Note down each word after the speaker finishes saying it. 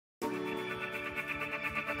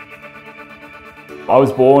I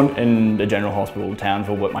was born in the General Hospital,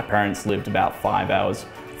 Townsville, but my parents lived about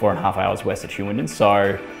 4.5 hours west of Hewenden.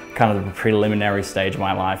 So kind of the preliminary stage of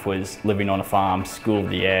my life was living on a farm, school of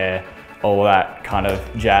the air, all that kind of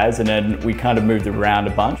jazz. And then we kind of moved around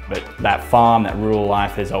a bunch, but that farm, that rural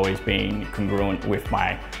life has always been congruent with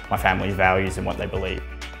my family's values and what they believe.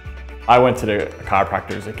 I went to the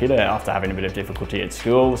chiropractor as a kid after having a bit of difficulty at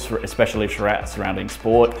school, especially surrounding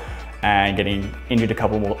sport, and getting injured a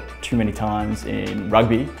couple too many times in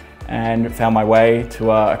rugby, and found my way to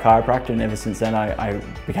a chiropractor. And ever since then I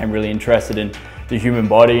became really interested in the human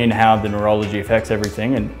body and how the neurology affects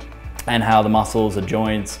everything, and how the muscles, the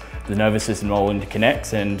joints, the nervous system all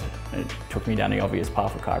interconnects, and it took me down the obvious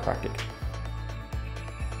path of chiropractic.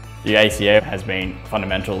 The ACA has been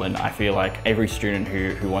fundamental, and I feel like every student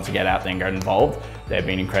who wants to get out there and get involved, they've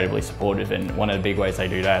been incredibly supportive. And one of the big ways they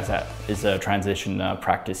do that is a transition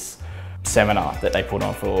practice seminar that they put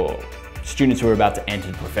on for students who are about to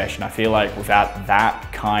enter the profession. I feel like without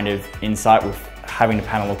that kind of insight, with having a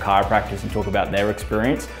panel of chiropractors and talk about their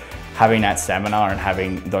experience, having that seminar and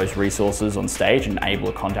having those resources on stage and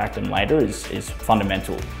able to contact them later is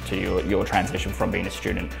fundamental to your transition from being a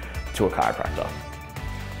student to a chiropractor.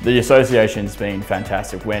 The association's been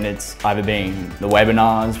fantastic when it's either being the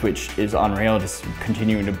webinars, which is unreal, just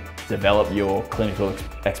continuing to develop your clinical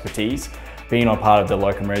expertise. Being on part of the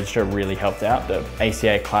locum register really helped out. The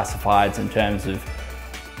ACA classifieds in terms of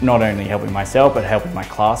not only helping myself, but helping my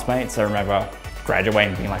classmates. I remember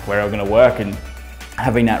graduating being like, where are we going to work? And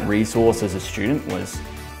having that resource as a student was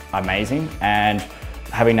amazing. And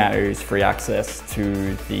having that as free access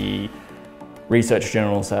to the research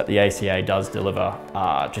journals that the ACA does deliver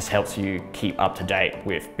just helps you keep up to date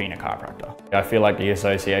with being a chiropractor. I feel like the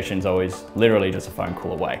association's always literally just a phone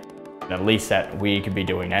call away. And the least that we could be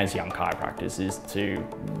doing as young chiropractors is to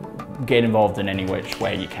get involved in any which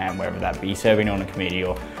way you can, whether that be serving on a committee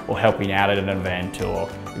or helping out at an event or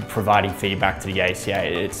providing feedback to the ACA.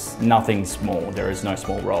 It's nothing small, there is no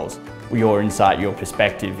small roles. Your insight, your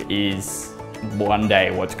perspective is one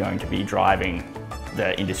day what's going to be driving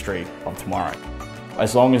the industry of tomorrow.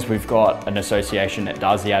 As long as we've got an association that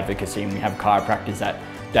does the advocacy and we have chiropractors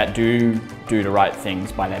that do the right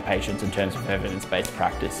things by their patients in terms of evidence-based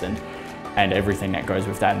practice and everything that goes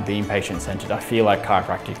with that and being patient-centered, I feel like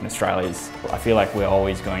chiropractic in Australia I feel like we're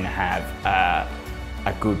always going to have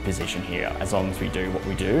a good position here as long as we do what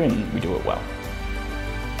we do and we do it well.